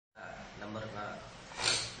நம்பருங்க.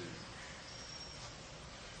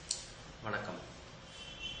 வணக்கம்.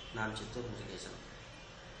 நான் சித்தூர் முருகேசன்.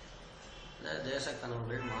 இந்த தேச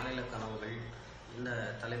கனவுகள், மாநில கனவுகள், இந்த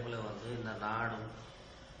தலைப்பில் இந்த நாடும்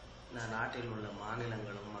இந்த நாட்டில் உள்ள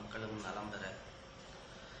மாநிலங்களும் மக்களும் நலம் பெற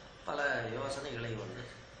பல யோசனைகளை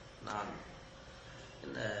நான்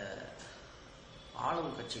இந்த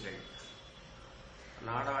ஆளும் கட்சிகள்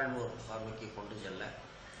நாடாளுவோர் பார்வைக்கு கொண்டு செல்ல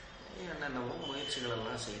என்னென்னவோ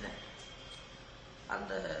முயற்சிகளெல்லாம் செய்தேன்.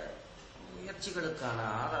 அந்த முயற்சிகளுக்கான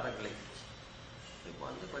ஆதாரங்களை இப்போ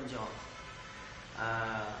கொஞ்சம்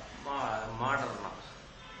மாடர்னாக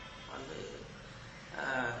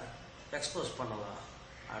எக்ஸ்போஸ் பண்ணலாம்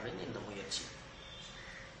அப்படின்னு இந்த முயற்சி.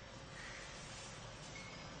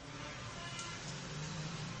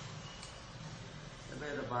 இப்போ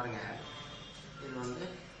இதை பாருங்கள். இது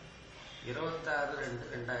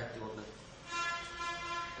 26/2/2001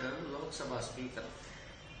 லோக்சபா ஸ்பீக்கர்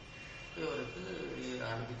இவருக்கு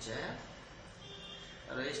அனுப்பிச்ச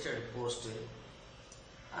ரெஜிஸ்டர்டு போஸ்ட்டு,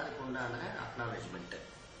 அதுக்கு உண்டான அக்னாலேஜ்மெண்ட்டு.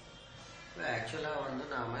 இப்போ ஆக்சுவலாக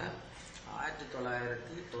நாம்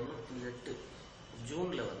 1998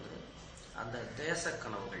 ஜூனில் அந்த தேச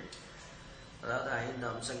கனவுகள், அதாவது 5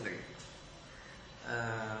 அம்சங்கள்,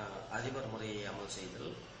 அதிபர் முறையை அமல்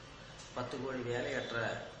செய்தல், 10 கோடி வேலையற்ற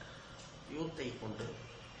யூத்தை கொண்டு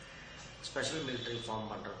ஸ்பெஷல் மிலிட்ரி ஃபார்ம்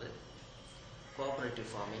பண்ணுறது, கோஆபரேட்டிவ்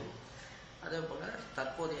ஃபார்மிங், அதே போல்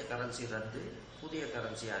தற்போதைய கரன்சி ரத்து, புதிய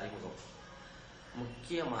கரன்சி அறிமுகம்,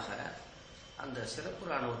 முக்கியமாக அந்த சிறப்பு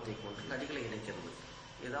இராணுவத்தை கொண்டு நதிகளை இணைக்கிறது.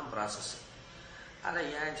 இதுதான் ப்ராசஸ். அதை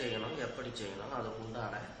ஏன் செய்யணும், எப்படி செய்யணும், அதுக்கு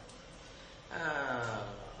உண்டான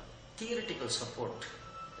தியரிட்டிக்கல் சப்போர்ட்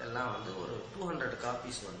எல்லாம் ஒரு 200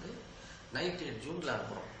 காப்பீஸ் 98 ஜூனில்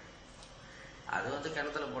அனுப்புகிறோம். அது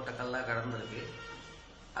கிணத்துல போட்ட கல்லாக கடந்திருக்கு.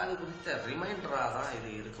 அது குறித்த ரிமைண்டராக தான் இது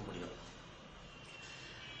இருக்க முடியும்.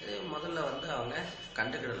 இது முதல்ல அவங்க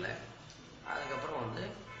கண்டுக்கிடலை. அதுக்கப்புறம்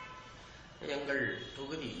எங்கள்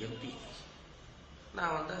தொகுதி எம்பி,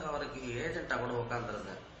 நான் அவருக்கு ஏஜென்ட்டாக கூட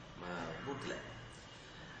உட்காந்துருந்தேன் பூத்தில்.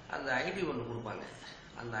 அந்த ஐடி ஒன்று கொடுப்பாங்க.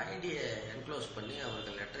 அந்த ஐடியை என்க்ளோஸ் பண்ணி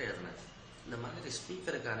அவருக்கு லெட்டர் எழுதினேன். இந்த மாதிரி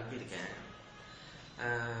ஸ்பீக்கருக்கு அனுப்பியிருக்கேன்,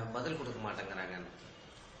 பதில் கொடுக்க மாட்டேங்கிறாங்கன்னு.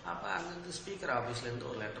 அப்போ அங்கேருந்து ஸ்பீக்கர் ஆஃபீஸ்லேருந்து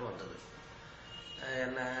ஒரு லெட்டர் வந்தது.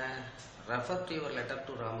 என்ன, refer to your letter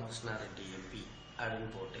to Ramakrishna Reddy MP அப்படின்னு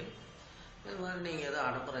போட்டு, இது மாதிரி நீங்கள் எதோ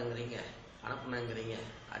அனுப்புனங்கிறீங்க,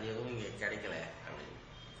 அது எதுவும் இங்கே கிடைக்கல அப்படின்னு.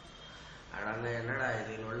 உடனே என்னடா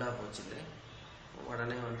இது நல்லா போச்சுன்னு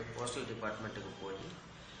உடனே போஸ்டல் டிபார்ட்மெண்ட்டுக்கு போய்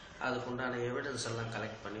அதுக்குண்டான எவிடன்ஸ் எல்லாம்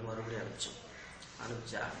கலெக்ட் பண்ணி மறுபடியும்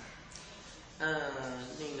அனுப்பிச்சா,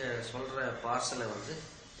 நீங்கள் சொல்கிற பார்சலை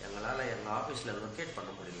எங்களால் எங்கள் ஆஃபீஸில் லொக்கேட் பண்ண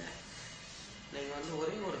முடியல, நீங்கள்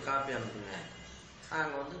ஒரே ஒரு காப்பி அனுப்புங்க,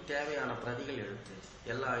 நாங்கள் தேவையான பிரதிகள் எடுத்து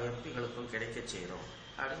எல்லா எம்பிகளுக்கும் கிடைக்க செய்கிறோம்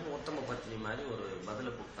அப்படின்னு உத்தம பத்தினி மாதிரி ஒரு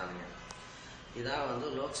பதிலை கொடுத்தாங்க. இதான்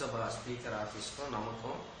லோக்சபா ஸ்பீக்கர் ஆஃபீஸ்க்கும்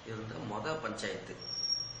நமக்கும் இருந்த பஞ்சாயத்து.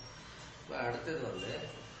 இப்போ அடுத்தது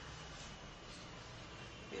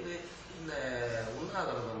இது இந்த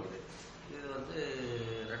உண்ணாவிரதம். இது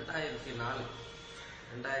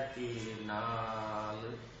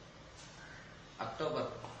 2004 அக்டோபர்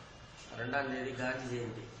 2ஆம் தேதி காந்தி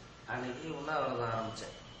ஜெயந்தி அன்னைக்கு உண்ணாவிரதம்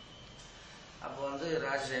ஆரம்பித்தேன். அப்போ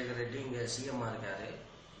ராஜசேகர் ரெட்டி இங்கே சிஎம்மாக இருக்கார்.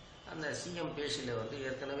 அந்த சிஎம் பேசியில்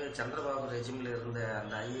ஏற்கனவே சந்திரபாபு ரெஜிமில் இருந்த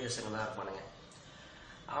அந்த ஐஏஎஸ்ங்க தான் இருப்பானுங்க.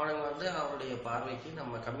 அவனுங்க அவருடைய பார்வைக்கு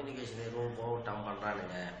நம்ம கம்யூனிகேஷன் எதுவும் போகட்டம்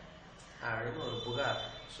பண்ணுறானுங்க அப்படின்னு ஒரு புகார்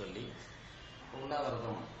சொல்லி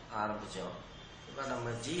உண்ணாவிரதம் ஆரம்பித்தோம். இப்போ நம்ம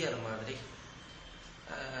ஜிஆர் மாதிரி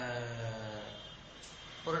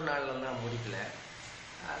ஒரு நாள்லாம் முடிக்கல.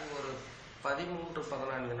 அது ஒரு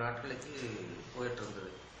 13-14 நாட்களுக்கு போயிட்டு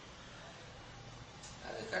இருந்தது.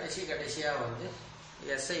 அது கடைசியாக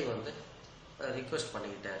எஸ்ஐ ரிக்வெஸ்ட்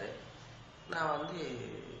பண்ணிக்கிட்டாரு. நான்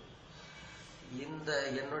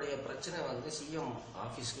என்னுடைய பிரச்சனை சிஎம்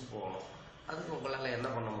ஆஃபீஸ்க்கு போகணும், அதுக்கு உங்களால் என்ன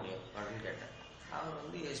பண்ண முடியும் அப்படின்னு கேட்டேன். அவர்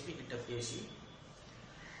எஸ்பி கிட்ட பேசி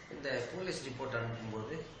இந்த போலீஸ் ரிப்போர்ட்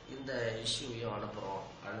அனுப்பும்போது இந்த இஷ்யூவையும் அனுப்புகிறோம்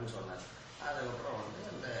அப்படின்னு சொன்னார். அதுக்கப்புறம்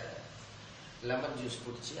அந்த லெமன் ஜூஸ்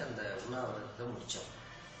குடித்து அந்த உண்ணாவிரதத்தை முடித்தோம்.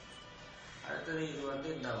 அடுத்தது இது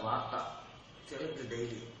இந்த வார்த்தா தெலுங்கு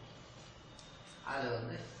டெய்லி, அது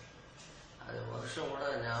அது வருஷம் கூட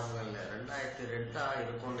ஞாபகம் இல்லை, 2002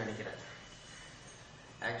 இருக்கும்னு நினைக்கிறேன்.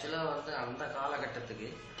 ஆக்சுவலாக அந்த காலகட்டத்துக்கு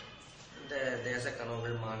இந்த தேச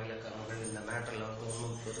கனவுகள், மாநில கனவுகள், இந்த மேட்டரில்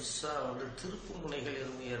ஒன்றும் பெருசாக திருப்பு முனைகள்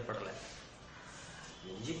எதுவும் ஏற்படலை.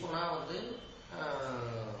 மிஞ்சி போனால்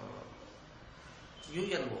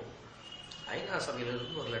யுஎன்ஓ ஐநா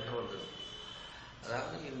சபையிலிருந்து ஒரு லெட்டர் வந்தது.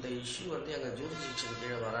 அதாவது இந்த இஷ்யூ எங்கள் ஜூரிடிக்ஷன்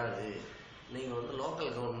கீழே வராது, நீங்கள்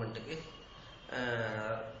லோக்கல் கவர்மெண்ட்டுக்கு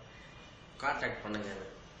கான்டாக்ட் பண்ணுங்க.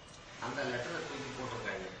 அந்த லெட்டரை தூக்கி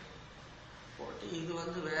போட்டிருக்காங்க. போட்டு இது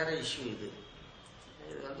வந்து வேற இஷ்யூ. இது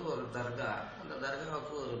வந்து ஒரு தர்கா. அந்த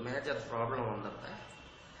தர்காவுக்கு ஒரு மேஜர் ப்ராப்ளம் வந்தப்ப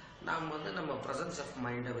நாம் வந்து நம்ம ப்ரெசன்ஸ் ஆஃப்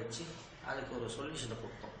மைண்டை வச்சு அதுக்கு ஒரு சொல்யூஷனை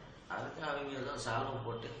கொடுத்தோம். அதுக்கு அவங்க ஏதோ சால்வ்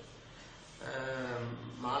போட்டு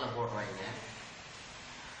மாலை போடுறாங்க.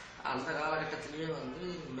 அந்த காலகட்டத்திலேயே வந்து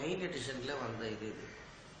மெயின் எடிஷனில் வந்த இது.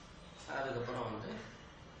 அதுக்கப்புறம் வந்து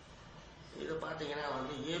இது பார்த்தீங்கன்னா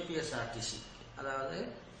வந்து ஏபிஎஸ்ஆர்டிசி, அதாவது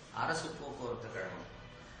அரசு போக்குவரத்து கழகம்.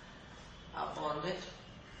 அப்போ வந்து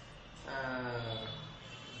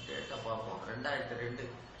டேட்டா பார்ப்போம். 2002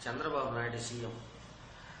 சந்திரபாபு நாயுடு சிஎம்.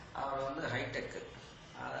 அவர் வந்து ஹைடெக்கு,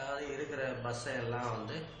 அதாவது இருக்கிற பஸ்ஸை எல்லாம்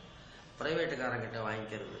வந்து ப்ரைவேட்டுக்காரங்கிட்ட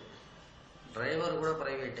வாங்கிக்கிறது. டிரைவர் கூட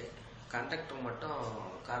ப்ரைவேட்டு, கண்டக்டர் மட்டும்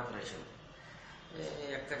கார்பரேஷன்.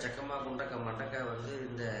 எக்கச்சக்கமாக குண்டக்க மண்டக்க வந்து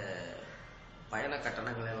இந்த பயண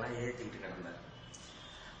கட்டணங்கள் எல்லாம் ஏற்றிக்கிட்டு கிடந்தார்.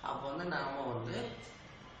 அப்போ வந்து நாம் வந்து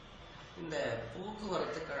இந்த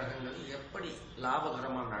போக்குவரத்து கழகங்கள் எப்படி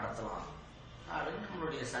லாபகரமாக நடத்தலாம் அப்படின்னு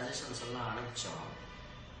நம்மளுடைய சஜஷன்ஸ் எல்லாம் அனுப்பிச்சோம்.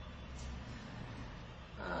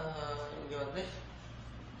 இங்கே வந்து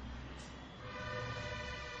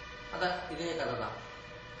அதான் இதே கதை தான்.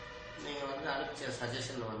 நீங்கள் வந்து அனுப்பிச்ச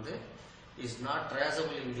சஜஷன் வந்து is not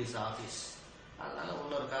traceable in this office, அதனால்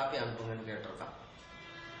இன்னொரு காப்பி அனுப்புங்கன்னு கேட்டிருக்கான்.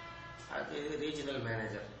 அது ரீஜனல்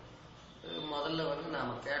மேனேஜர். முதல்ல வந்து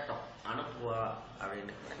நாம் கேட்டோம் அனுப்புவா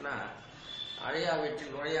அப்படின்னு. ஏன்னா அழையா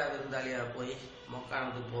வீட்டில் நுழையா விருந்தாளியாக போய்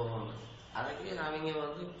மொக்கானது போகிறோம்னு. அதுக்கு அவங்க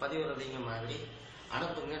வந்து பதிவுறதிங்க மாதிரி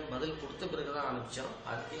அனுப்புங்கன்னு பதில் கொடுத்த பிறகு தான் அனுப்பிச்சோம்.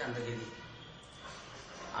 அதுக்கே அந்த கதி.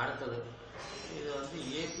 அடுத்தது இது வந்து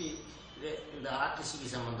ஏபி, இந்த ஆர்டிசிக்கு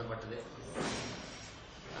சம்மந்தப்பட்டது.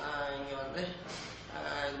 இங்கே வந்து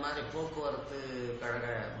இது மாதிரி போக்குவரத்து கழக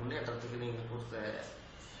முன்னேற்றத்துக்கு நீங்கள் கொடுத்த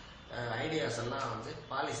ஐடியாஸ் எல்லாம் வந்து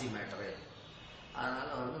பாலிசி மேட்டரு.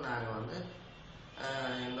 அதனால் வந்து நாங்கள் வந்து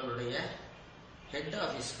எங்களுடைய ஹெட்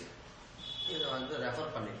ஆஃபீஸ்க்கு இதை வந்து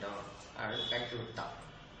ரெஃபர் பண்ணிட்டோம் அப்படின்னு கைட்டு விட்டான்.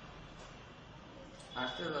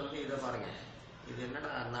 அடுத்தது வந்து இதை பாருங்கள். இது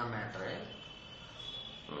என்னடா அண்ணா மேட்ரு.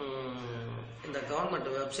 இந்த கவர்மெண்ட்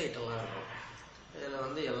வெப்சைட்டெல்லாம் இருக்கும். இதில்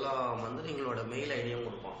வந்து எல்லா மந்திரிகளோட மெயில் ஐடியும்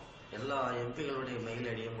கொடுப்போம், எல்லா எம்பிகளுடைய மெயில்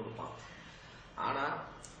ஐடியும் கொடுப்பான். ஆனால்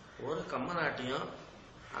ஒரு கம்மநாட்டியும்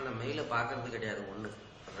அந்த மெயிலை பார்க்கறது கிடையாது. 1,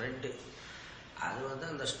 2 அது வந்து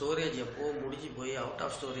அந்த ஸ்டோரேஜ் எப்போ முடிஞ்சு போய் அவுட்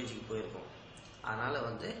ஆஃப் ஸ்டோரேஜுக்கு போயிருக்கும். அதனால்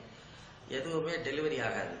வந்து எதுவுமே டெலிவரி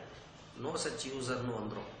ஆகாது. நோ சச் யூசர்னு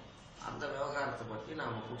வந்துடும். அந்த விவகாரத்தை பற்றி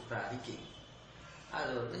நாம் கொடுத்த அறிக்கை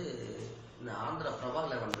அது வந்து இந்த ஆந்திர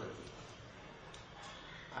பிரபாவில் வந்திருக்கு.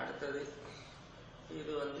 அடுத்தது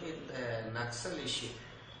இது வந்து இந்த நக்சல் இஷ்யூ.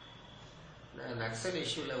 இந்த நக்சல்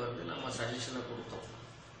இஷ்யூவில் வந்து நம்ம சஜஷனை கொடுத்தோம்.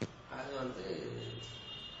 அது வந்து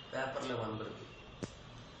பேப்பரில் வந்திருக்கு.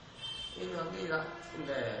 இது வந்து இதான்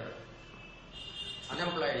இந்த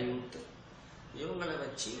அன்எம்ப்ளாய்டு யூத், இவங்களை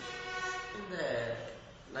வச்சு இந்த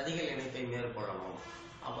நதிகள் இணைப்பை மேற்கொள்ளணும்,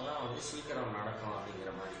 அப்போ தான் வந்து சீக்கிரம் நடக்கும்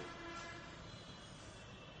அப்படிங்கிற மாதிரி.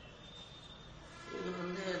 இது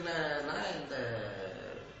வந்து என்னன்னா இந்த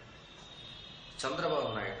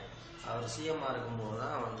சந்திரபாபு நாயுடு அவர் சிஎம்மாக இருக்கும்போது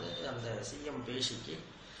தான் வந்து அந்த சிஎம் பேசிக்கு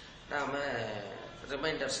நாம்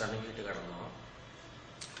ரிமைண்டர்ஸ் அனுப்பிட்டு கிடந்தோம்.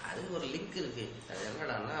 அது ஒரு லிங்க் இருக்குது. அது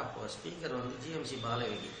என்னடான்னா, அப்போ ஸ்பீக்கர் வந்து ஜிஎம்சி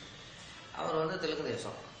பாலயோகி, அவர் வந்து தெலுங்கு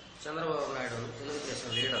தேசம், சந்திரபாபு நாயுடு வந்து தெலுங்கு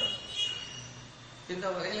தேசம் லீடர். இந்த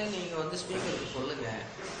வகையில் நீங்கள் வந்து ஸ்பீக்கருக்கு சொல்லுங்கள்,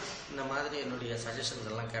 இந்த மாதிரி என்னுடைய சஜஷன்ஸ்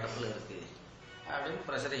எல்லாம் கிடப்பில் இருக்குது அப்படின்னு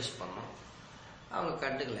ப்ரெஷரைஸ் பண்ணோம். அவங்க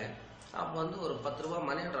கண்டுக்கல. அப்போ வந்து ஒரு 10 ரூபா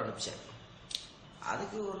மணி ஆர்டர் அனுப்பிச்சேன்.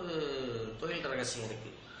 அதுக்கு ஒரு தொழில் ரகசியம்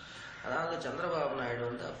இருக்குது. அதாவது சந்திரபாபு நாயுடு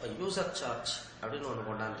வந்து அப்போ யூசர் சார்ஜ் அப்படின்னு ஒன்று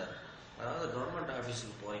கொண்டாந்தார். அதாவது கவர்மெண்ட்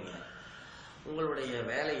ஆஃபீஸுக்கு போகிறீங்க, உங்களுடைய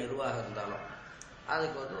வேலை எதுவாக இருந்தாலும்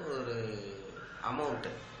அதுக்கு வந்து ஒரு அமௌண்ட்டு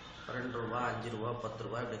 2 ரூபா, 5 ரூபா, 10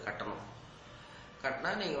 ரூபா இப்படி கட்டணும். கட்டினா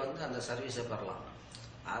நீங்கள் வந்து அந்த சர்வீஸை பெறலாம்.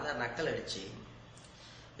 அதை நக்கல் அடித்து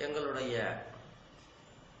எங்களுடைய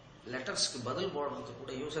லெட்டர்ஸ்க்கு பதில் போடுறதுக்கு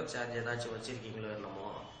கூட யூசர் சார்ஜ் ஏதாச்சும் வச்சுருக்கீங்களோ என்னமோ,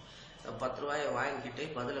 10 ரூபாயை வாங்கிக்கிட்டு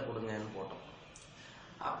பதிலை கொடுங்கன்னு போட்டோம்.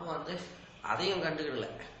 அப்போ வந்து அதையும் கண்டுக்கிடல.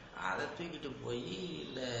 அதை தூக்கிட்டு போய்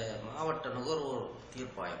இந்த மாவட்ட நுகர்வோர்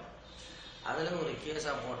தீர்ப்பாயம் அதில் ஒரு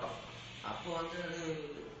கேஸாக போட்டோம். அப்போ வந்து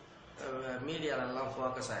அது மீடியாலெல்லாம்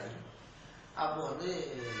ஃபோக்கஸ் ஆகி அப்போ வந்து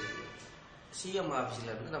சிஎம்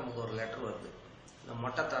ஆஃபீஸ்லேருந்து நமக்கு ஒரு லெட்டர் வருது. இந்த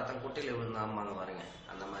மொட்டை தாத்தன் குட்டையில் விழுந்தாமாங்க பாருங்க,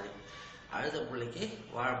 அந்த மாதிரி அழுத பிள்ளைக்கு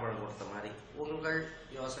வாழைப்பழம் கொடுத்த மாதிரி உங்கள்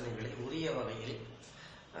யோசனைகளை உரிய வகையில்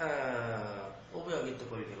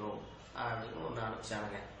உபயோகித்துக் கொள்கிறோம் அப்படின்னு ஒன்று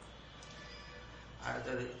அனுப்பிச்சானுங்க.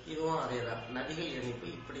 அடுத்தது இதுவும் அதே தான். நதிகள் இணைப்பு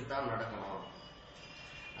இப்படித்தான் நடக்கணும்.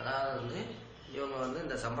 அதாவது வந்து இவங்க வந்து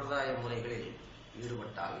இந்த சம்பிரதாய முறைகளில்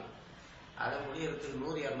ஈடுபட்டால் அதை முடியறதுக்கு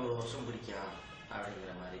 100-200 வருஷம் பிடிக்கும்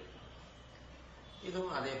அப்படிங்கிற மாதிரி.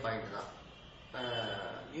 இதுவும் அதே பாயிண்ட் தான்.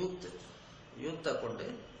 யூத்தை கொண்டு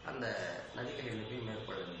அந்த நதிகள் இணைப்பை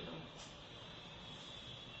மேற்கொள்ள வேண்டும்.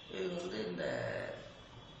 இது வந்து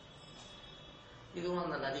இதுவும்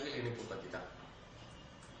அந்த நதிகள் இணைப்பு பற்றி தான்.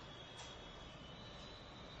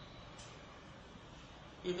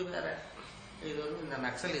 இது வேற. இது வந்து இந்த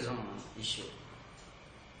நக்சலிசம் இஷ்யூ.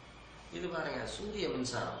 இது பாருங்க, சூரிய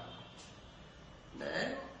மின்சாரம், இந்த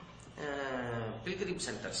பில்கிரிம்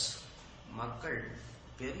சென்டர்ஸ், மக்கள்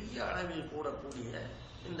பெரிய அளவில் கூடக்கூடிய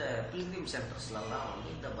இந்த பில்கிரிம் சென்டர்ஸ்லாம் வந்து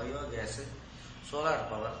இந்த பயோகேஸ், சோலார்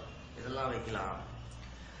பவர் இதெல்லாம் வைக்கலாம்.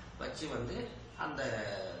 வச்சு வந்து அந்த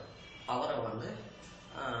பவரை வந்து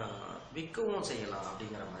விற்கவும் செய்யலாம்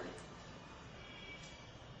அப்படிங்கிற மாதிரி.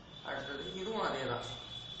 அடுத்தது இதுவும் அதே தான்.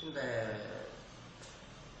 இந்த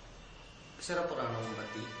சிறப்புராணம்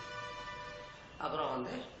பற்றி, அப்புறம்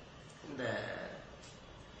வந்து இந்த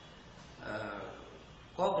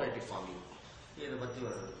கோஆபரேட்டிவ் ஃபார்மிங் இதை பற்றி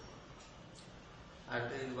வருது.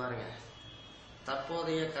 அடுத்து இது பாருங்க,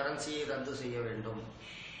 தற்போதைய கரன்சியை ரத்து செய்ய வேண்டும்.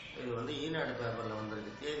 இது வந்து ஈநாடு பேப்பரில்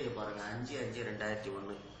வந்திருக்கு. தேதியை பாருங்க,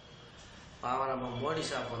 5/5/2001. பாவம், நம்ம மோடி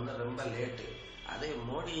ஷாப் வந்து ரொம்ப லேட்டு. அதே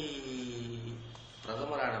மோடி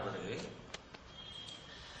பிரதமரான பிறகு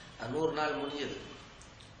 100 நாள் முடிஞ்சது.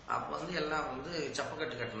 அப்போ வந்து எல்லாம் வந்து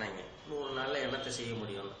சப்பக்கட்டு கட்டினாங்க, 100 நாளில் என்னத்தை செய்ய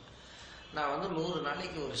முடியும்னு. நான் வந்து 100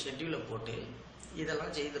 நாளைக்கு ஒரு ஷெட்யூலை போட்டு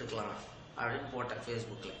இதெல்லாம் செய்திருக்கலாம் அப்படின்னு போட்டேன்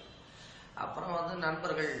ஃபேஸ்புக்கில். அப்புறம் வந்து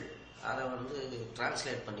நண்பர்கள் அதை வந்து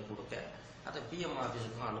டிரான்ஸ்லேட் பண்ணி கொடுக்க அதை பிஎம்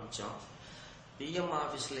ஆஃபீஸுக்கும் அனுப்பிச்சோம். பிஎம்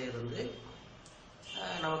ஆஃபீஸில் இருந்து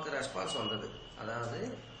நமக்கு ரெஸ்பான்ஸ் வந்தது. அதாவது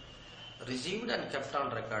received and kept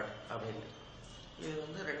on record அப்படின்னு. இது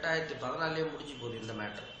வந்து 2014 முடிஞ்சு போகுது இந்த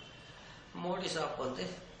மேட்டர். மோடி ஷாப் வந்து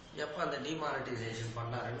எப்போ அந்த டிமானிட்டைசேஷன்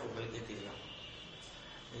பண்ணாருன்னு உங்களுக்கே தெரியும்.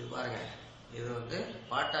 இது பாருங்க, இது வந்து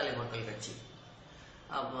பாட்டாளி மக்கள் கட்சி.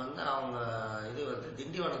 அப்போ வந்து அவங்க இது வந்து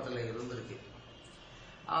திண்டிவனத்தில் இருந்திருக்கு.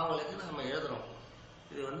 அவங்களுக்கு நம்ம எழுதுகிறோம்.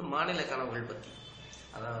 இது வந்து மாநில கனவுகள் பற்றி.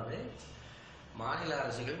 அதாவது மாநில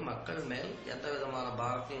அரசுகள் மக்கள் மேல் எந்த விதமான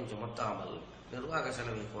பாரத்தையும் சுமத்தாமல் நிர்வாக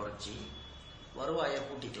செலவை குறைச்சி வருவாயை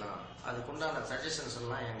கூட்டிக்கலாம். அதுக்குண்டான சஜஷன்ஸ்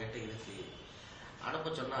எல்லாம் என்கிட்ட இருக்கு, அனுப்ப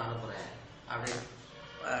சொன்னால் அனுப்புகிறேன் அப்படின்னு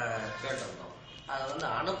கேட்டிருந்தோம். அதை வந்து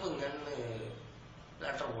அனுப்புங்கன்னு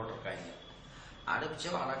லெட்டர் போட்டிருக்காங்க.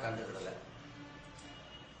 அனுப்பிச்சோம், ஆனால் கண்டுக்கிடலை.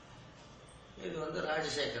 இது வந்து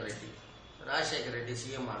ராஜசேகர் ரெட்டி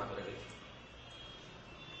சிஎம் ஆன பிறகு.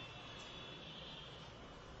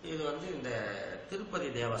 இது வந்து இந்த திருப்பதி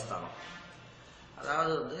தேவஸ்தானம்,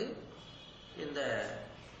 அதாவது வந்து இந்த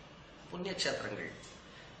புண்ணியக்ஷேத்திரங்கள்,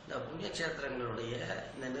 இந்த புண்ணியக்ஷேத்திரங்களுடைய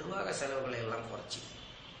இந்த நிர்வாக செலவுகளை எல்லாம் குறைச்சி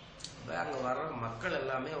அங்கே வர்ற மக்கள்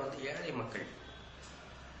எல்லாமே வந்து ஏழை மக்கள்.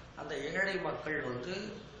 அந்த ஏழை மக்கள் வந்து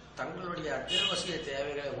தங்களுடைய அத்தியாவசிய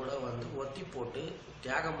தேவைகளை கூட வந்து ஒத்தி போட்டு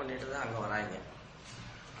தியாகம் பண்ணிட்டு தான் அங்கே வராங்க.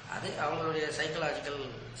 அது அவங்களுடைய சைக்கலாஜிக்கல்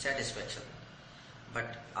சாட்டிஸ்ஃபேக்ஷன்.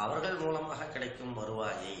 பட் அவர்கள் மூலமாக கிடைக்கும்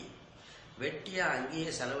வருவாயை வெட்டியாக அங்கேயே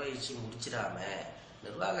செலவழித்து முடிச்சிடாம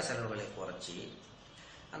நிர்வாக செலவுகளை குறைச்சி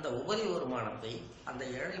அந்த உபரி வருமானத்தை அந்த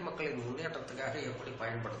ஏழை மக்களின் முன்னேற்றத்துக்காக எப்படி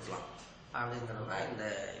பயன்படுத்தலாம் அப்படிங்கிறது தான் இந்த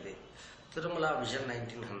இது. திருமலா விஷன்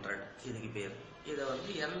 1900 இதுக்கு பேர். இதை வந்து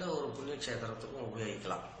எந்த ஒரு புண்ணியக்ஷேத்திரத்துக்கும்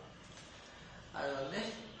உபயோகிக்கலாம். அது வந்து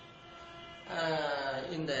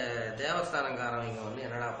இந்த தேவஸ்தானங்காரவங்க வந்து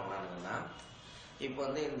என்னடா பண்ணானுங்கன்னா, இப்போ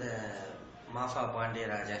வந்து இந்த மாஃபா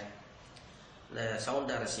பாண்டியராஜன், இந்த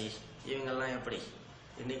சவுண்ட் அரசி, இவங்கெல்லாம் எப்படி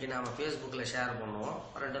இன்றைக்கி நாம் ஃபேஸ்புக்கில் ஷேர் பண்ணுவோம்,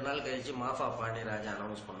 2 நாள் கழித்து மாஃபா பாண்டியராஜன்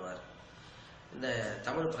அனௌன்ஸ் பண்ணுவார். இந்த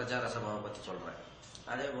தமிழ் பிரச்சார சபாவை பற்றி சொல்கிறேன்.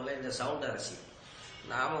 அதே போல் இந்த சவுண்ட் அரசி,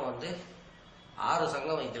 நாம் வந்து 6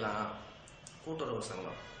 சங்கம் வைக்கலாம், கூட்டுறவு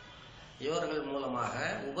சங்கம். இவர்கள் மூலமாக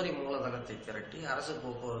உபரி மூலதனத்தை திரட்டி அரசு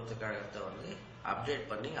போக்குவரத்து கழகத்தை வந்து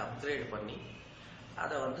அப்கிரேட் பண்ணி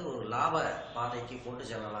அதை வந்து ஒரு லாப பாதைக்கு கொண்டு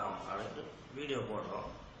செல்லலாம் அப்படின்னு வீடியோ போடுறோம்.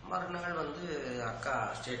 மறுநாள் வந்து அக்கா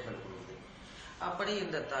ஸ்டேட்மெண்ட் கொடுக்குது. அப்படி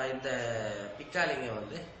இந்த பிக்காலிங்க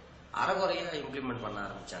வந்து அறகுறையாக இம்ப்ளிமெண்ட் பண்ண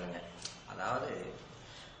ஆரம்பித்தானுங்க. அதாவது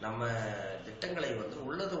நம்ம திட்டங்களை வந்து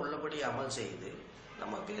உள்ளபடி அமல் செய்து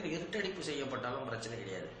நம்ம பேர் இருட்டடிப்பு செய்யப்பட்டாலும் பிரச்சனை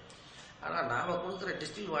கிடையாது. ஆனால் நாம் கொடுக்குற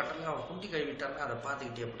டிஸ்டில் வாட்டரில் அவன் குண்டி கழுவிட்டான்னா அதை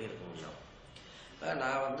பார்த்துக்கிட்டு எப்படி இருக்க முடியும்?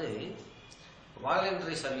 நான் வந்து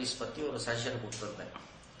வாலண்டரி சர்வீஸ் பற்றி ஒரு சஜஷன் கொடுத்துருந்தேன்.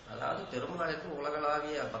 அதாவது பெரும்பாலும்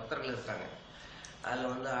உலகளாவிய பக்தர்கள் இருக்காங்க.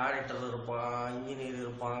 அதில் வந்து ஆடிட்டர் இருப்பான், இன்ஜினியர்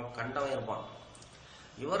இருப்பான், கண்டவன் இருப்பான்.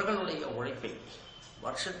 இவர்களுடைய உழைப்பை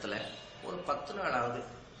வருஷத்தில் ஒரு 10 நாளாவது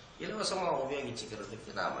இலவசமாக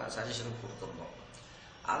உபயோகிச்சுக்கிறதுக்கு நாம் சஜஷன் கொடுத்துருந்தோம்.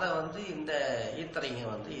 அதை வந்து இந்த ஈத்தரைங்க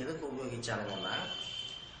வந்து எதுக்கு உபயோகிச்சானுங்கன்னா,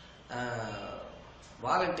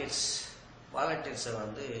 வாலண்டியர்ஸ் வாலண்டியர்ஸை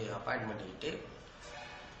வந்து அப்பாயின்ட் பண்ணிக்கிட்டு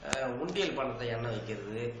உண்டியல் பணத்தை எண்ணெய்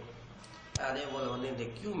வைக்கிறது, அதே போல் வந்து இந்த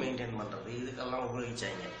கியூ மெயின்டைன் பண்ணுறது, இதுக்கெல்லாம்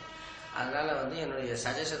உபயோகிச்சாங்க. அதனால் வந்து என்னுடைய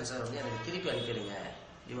சஜஷன்ஸை வந்து எனக்கு திருப்பி அனுப்பிடுங்க,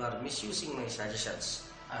 you are misusing my suggestions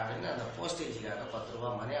அப்படின்னு அந்த போஸ்டேஜுக்காக 10 ரூபா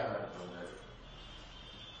மணி ஆர்டர் அனுப்புகிறாரு.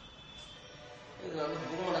 இது வந்து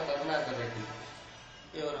பூமன கருணாகர் ரெட்டி,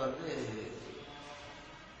 இவர் வந்து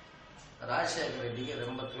ராஜசேகர் ரெட்டிக்கு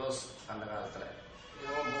ரொம்ப க்ளோஸ் அந்த காலத்தில்.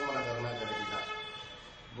 இதுவும் பூமன கருணாகர் ரெட்டி தான்.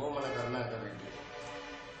 பூமன கருணாகர் ரெட்டி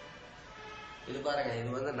இது பாருங்க, இது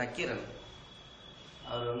வந்து நக்கீரன்.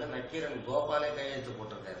 அவர் வந்து நக்கீரன் கோபாலே கையெழுத்து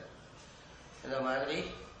போட்டிருக்காரு. இந்த மாதிரி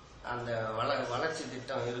அந்த வளர்ச்சி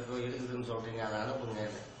திட்டம் இருக்குதுன்னு சொல்றீங்க, அதை அனுப்புங்க.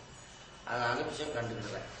 அதை அனுப்பிச்சும்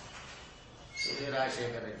கண்டுக்கிடல. இது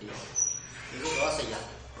ராஜசேகர் ரெட்டி. இது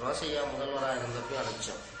ரோசையா முதல்வராக இருந்தப்போ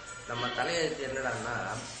அனுப்பிச்சோம். நம்ம தலையெழுத்து என்னடான்னா,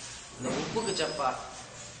 இந்த உப்புக்கு சப்பா,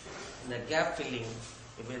 இந்த கேப் ஃபில்லிங்,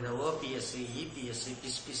 இப்போ இந்த ஓபிஎஸ், இபிஎஸ்,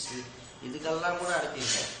 பிஸ் இதுக்கெல்லாம் கூட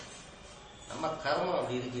அனுப்பியிருக்கேன். நம்ம கர்மம்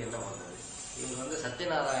அப்படி இருக்கு, என்ன பண்ணுறது. இவர் வந்து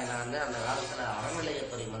சத்யநாராயணான்னு அந்த காலத்தில்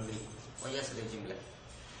அறநிலையத்துறை மந்திரி ஒய்எஸ் ரெஜிமில்,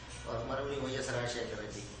 மறுபடியும் ஒய்எஸ் ராஜசேகர்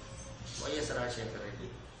ரெட்டி.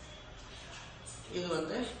 இது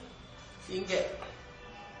வந்து இங்கே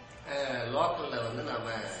லோக்கலில் வந்து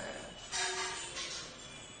நாம்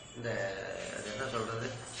இந்த என்ன சொல்கிறது,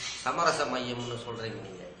 சமரச மையம்னு சொல்கிறீங்க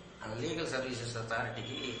நீங்கள், அந்த லீகல் சர்வீசஸ்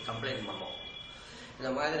அத்தாரிட்டிக்கு கம்ப்ளைண்ட் பண்ணோம். இந்த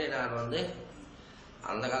மாதிரி நான் வந்து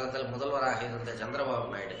அந்த காலத்தில் முதல்வராக இருந்த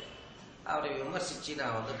சந்திரபாபு நாயுடு அவரை விமர்சித்து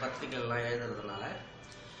நான் வந்து பத்திரிகைகள்லாம் எழுதுறதுனால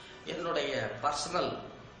என்னுடைய பர்சனல்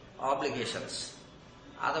ஆப்ளிகேஷன்ஸ்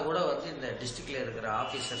அதை கூட வந்து இந்த டிஸ்ட்ரிக்டில் இருக்கிற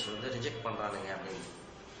ஆஃபீஸர்ஸ் வந்து ரிஜெக்ட் பண்ணுறானுங்க அப்படின்னு.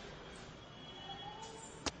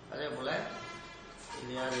 அதே போல்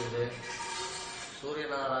இது யார், இது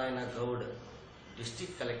சூரியநாராயண கவுடு,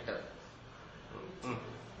 டிஸ்ட்ரிக்ட் கலெக்டர்.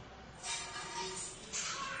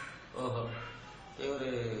 ஓஹோ, இவர்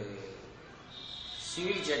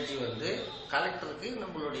சிவில் ஜட்ஜி வந்து கலெக்டருக்கு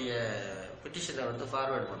நம்மளுடைய பெட்டிஷனை வந்து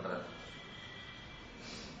ஃபார்வேர்ட் பண்ணுறாரு.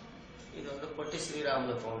 இது வந்து பொட்டி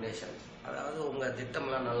ஸ்ரீராமுலு ஃபவுண்டேஷன். அதாவது உங்கள்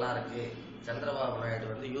திட்டம்லாம் நல்லா இருக்கு, சந்திரபாபு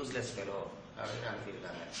நாயுடு வந்து யூஸ்லெஸ் ஃபெலோ அப்படின்னு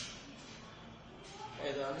அனுப்பியிருக்காங்க.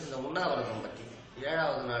 இது வந்து இந்த உண்ணாவிரதம் பற்றி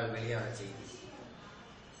 7வது நாள் வெளியான செய்தி.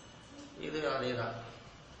 இது அதே தான்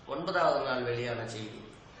 9வது நாள் வெளியான செய்தி.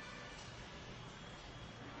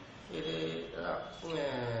 இது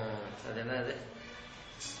அது என்னது,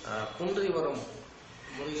 குன்றி வரும்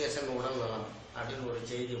முருகேசன் உடல் நலம் அப்படின்னு ஒரு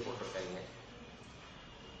செய்தியை போட்டிருக்காங்க.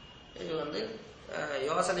 இது வந்து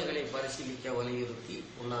யோசனைகளை பரிசீலிக்க வலியுறுத்தி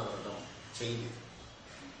உண்ணாவிரதம் செய்தி.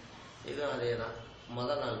 இதுவும் அதே தான்,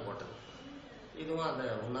 முதல் நாள் போட்டது. இதுவும் அந்த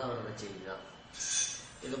உண்ணாவிரத செய்தி தான்.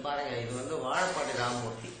 இது பாருங்க, இது வந்து வாழப்பாடி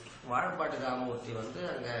ராமமூர்த்தி வந்து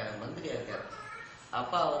அங்கே மந்திரியாக இருக்கார்.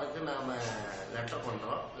 அப்போ அவருக்கு நாம்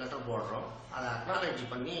லெட்டர் போடுறோம், அதை அக்னாலேஜ்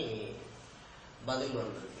பண்ணி பதில்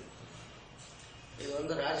வந்திருக்கு. இது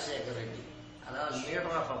வந்து ராஜசேகர் ரெட்டி, அதாவது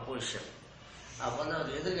லீடர் ஆஃப் அப்போசிஷன். அப்போ வந்து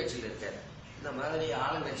அவர் எதிர்கட்சியில் இருக்கார். இந்த மாதிரி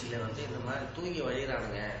ஆளுங்கட்சியில் வந்து இந்த மாதிரி தூங்கி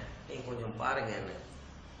வழிகிறானுங்க, நீங்கள் கொஞ்சம் பாருங்கன்னு.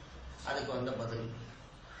 அதுக்கு வந்த பதில்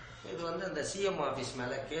இது வந்து அந்த சிஎம் ஆஃபீஸ்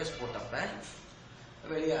மேலே கேஸ் போட்டப்ப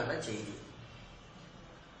வெளியான செய்தி.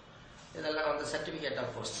 இதெல்லாம் வந்து சர்டிஃபிகேட்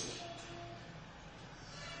ஆஃப் போஸ்டிங்.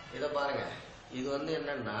 இதை பாருங்க, இது வந்து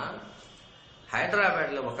என்னன்னா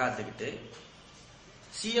ஹைதராபாத்தில் உக்காந்துக்கிட்டு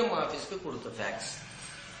சிஎம் ஆஃபீஸ்க்கு கொடுத்த ஃபேக்ஸ்.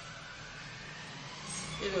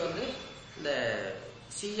 இது வந்து இந்த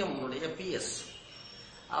சிஎம் உடைய பிஎஸ்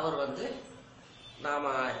அவர் வந்து நாம்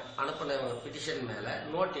அனுப்பின பிட்டிஷன் மேலே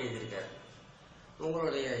நோட் எழுதியிருக்காரு.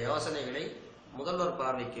 உங்களுடைய யோசனைகளை முதல்வர்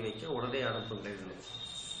பார்வைக்கு வைக்க உடனே அனுப்புங்கள்னு.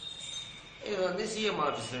 இது வந்து சிஎம்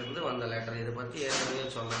ஆஃபீஸ்லேருந்து வந்த லெட்டர். இதை பற்றி ஏற்கனவே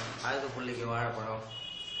சொன்னேன். ஆயுத புள்ளிக்கு வாழைப்பழம்,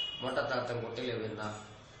 மொட்டை தாத்தன் கொட்டையில் விழுந்தான்.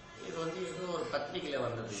 இது வந்து ஏதோ ஒரு பத்திரிகையில்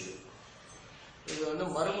வந்தது. இது வந்து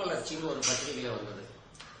மறுமலர்ச்சின்னு ஒரு பத்திரிகையில் வந்தது.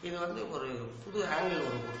 இது வந்து ஒரு புது ஆங்கிள்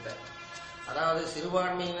ஒன்று கொடுத்தேன். அதாவது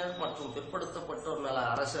சிறுபான்மையினர் மற்றும் பிற்படுத்தப்பட்டோர் நல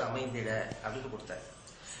அரசு அமைந்திட அப்படின்னு கொடுத்தேன்.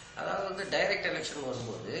 அதாவது வந்து டைரக்ட் எலெக்ஷன்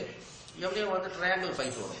வரும்போது எப்படியும் வந்து ட்ரையாங்கிள்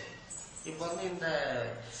ஃபைட் வரும். இப்போ வந்து இந்த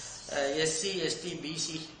எஸ்சி, எஸ்டி,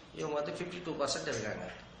 பிசி இவங்க வந்து 52% இருக்காங்க.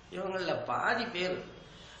 இவங்களில் பாதி பேர்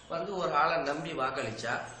வந்து ஒரு ஆளை நம்பி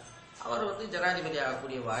வாக்களித்தா அவர் வந்து ஜனாதிபதி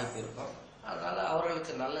ஆகக்கூடிய வாய்ப்பு இருக்கும். அதனால்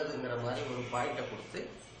அவர்களுக்கு நல்லதுங்கிற மாதிரி ஒரு பாயிண்ட்டை கொடுத்து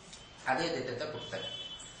அதே திட்டத்தை கொடுத்தேன்.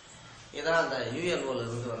 இதான் அந்த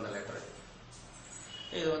யூஎன்ஓலேருந்து வந்த லெட்டர்.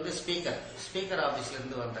 இது வந்து ஸ்பீக்கர்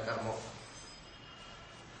ஆஃபீஸ்லேருந்து வந்த கர்மம்.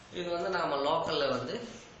 இது வந்து நாம் லோக்கலில் வந்து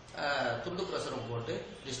துண்டு பிரசுரம் போட்டு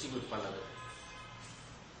டிஸ்ட்ரிபியூட் பண்ணது.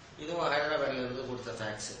 இதுவும் ஹைதராபாத்லேருந்து கொடுத்த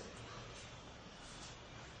ஃபேக்ஸு.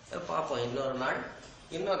 பார்ப்போம் இன்னொரு நாள்.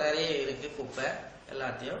 இன்னும் நிறைய இருக்குது குப்பை,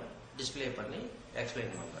 எல்லாத்தையும் டிஸ்பிளே பண்ணி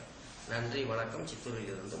எக்ஸ்பிளைன் பண்ணுறேன். நன்றி, வணக்கம்.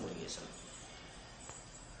 சித்தூரிலிருந்து முருகேசன்.